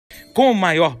Com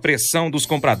maior pressão dos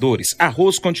compradores,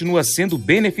 ARROZ continua sendo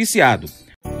beneficiado.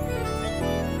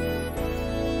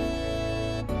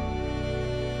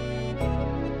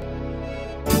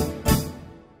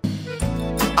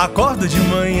 Acordo de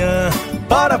manhã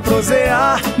para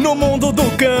prosear no mundo do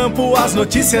campo, as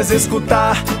notícias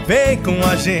escutar. Vem com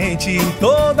a gente em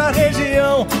toda a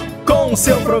região com o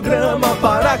seu programa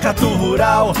Paracatu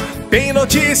Rural. Tem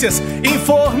notícias,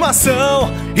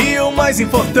 informação e o mais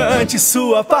importante,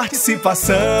 sua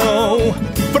participação.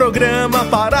 Programa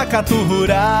Paracatu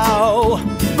Rural.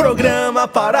 Programa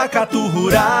Paracatu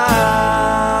Rural.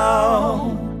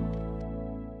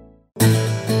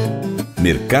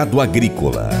 Mercado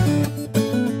Agrícola.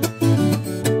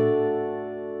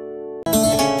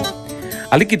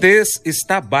 A liquidez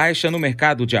está baixa no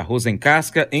mercado de arroz em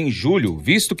casca em julho,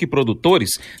 visto que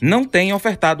produtores não têm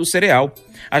ofertado o cereal.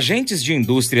 Agentes de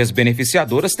indústrias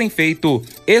beneficiadoras têm feito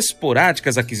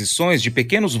esporádicas aquisições de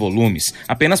pequenos volumes,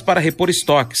 apenas para repor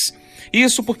estoques.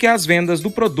 Isso porque as vendas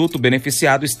do produto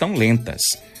beneficiado estão lentas.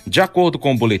 De acordo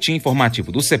com o boletim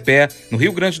informativo do CPEA, no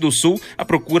Rio Grande do Sul, a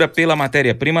procura pela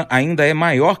matéria-prima ainda é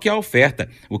maior que a oferta,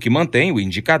 o que mantém o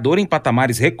indicador em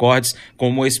patamares recordes,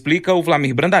 como explica o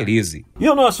Vlamir Brandalize. E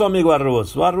o nosso amigo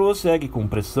ARROZ? O ARROZ segue com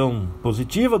pressão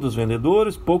positiva dos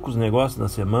vendedores, poucos negócios na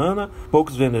semana,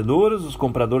 poucos vendedores, os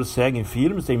compradores seguem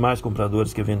firmes, tem mais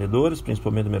compradores que vendedores,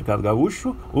 principalmente no mercado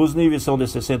gaúcho. Os níveis são de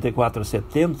 64 a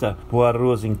 70 para o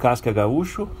arroz em casca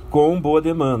gaúcho, com boa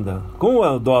demanda. Com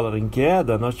o dólar em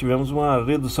queda, nós tivemos uma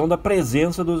redução da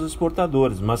presença dos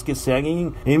exportadores, mas que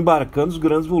seguem embarcando os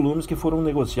grandes volumes que foram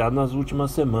negociados nas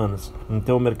últimas semanas.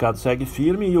 Então o mercado segue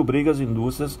firme e obriga as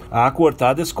indústrias a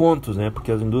cortar descontos, né?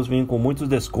 Porque as indústrias vêm com muitos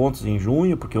descontos em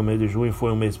junho, porque o mês de junho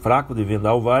foi um mês fraco de venda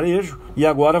ao varejo e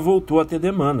agora voltou a ter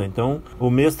demanda. Então o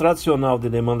mês tradicional de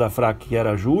demanda fraca, que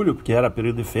era julho, que era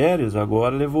período de férias,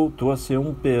 agora ele voltou a ser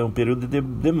um período de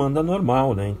demanda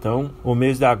normal, né? Então o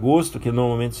mês de agosto, que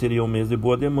normalmente seria um mês de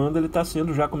boa demanda, ele está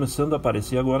sendo já começando a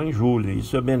aparecer agora em julho.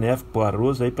 Isso é benéfico para o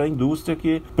arroz, para a indústria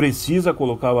que precisa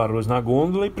colocar o arroz na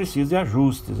gôndola e precisa de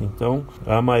ajustes. Então,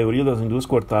 a maioria das indústrias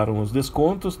cortaram os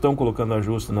descontos, estão colocando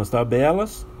ajustes nas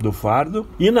tabelas do fardo.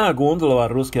 E na gôndola, o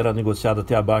arroz que era negociado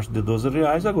até abaixo de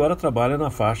R$12, agora trabalha na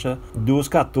faixa dos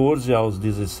 14 aos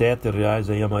R$17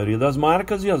 aí a maioria das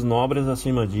marcas, e as nobres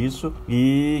acima disso,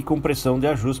 e com pressão de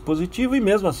ajuste positivo. E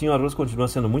mesmo assim o arroz continua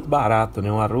sendo muito barato,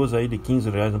 né? Um arroz aí de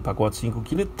R$15 no pacote 5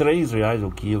 kg, R$3 o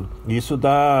quilo. Isso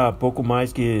dá pouco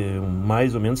mais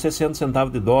ou menos 60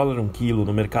 centavos de dólar um quilo.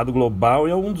 No mercado global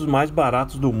é um dos mais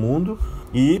baratos do mundo.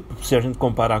 E se a gente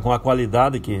comparar com a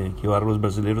qualidade que o arroz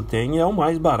brasileiro tem, é o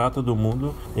mais barato do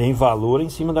mundo em valor, em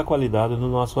cima da qualidade do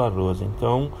nosso arroz.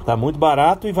 Então está muito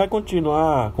barato e vai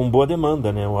continuar com boa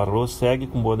demanda, né? O arroz segue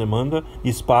com boa demanda,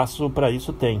 espaço para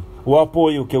isso tem. O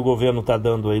apoio que o governo está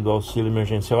dando aí do auxílio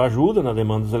emergencial ajuda na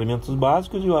demanda dos alimentos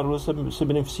básicos, e o arroz se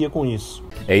beneficia com isso.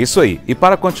 É isso aí. E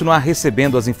para continuar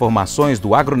recebendo as informações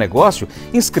do agronegócio,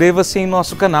 inscreva-se em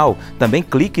nosso canal. Também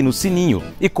clique no sininho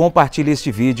e compartilhe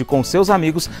este vídeo com seus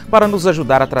amigos para nos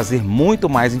ajudar a trazer muito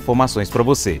mais informações para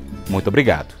você. Muito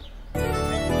obrigado.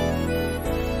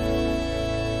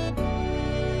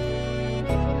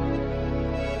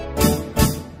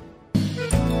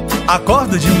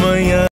 Acordo de manhã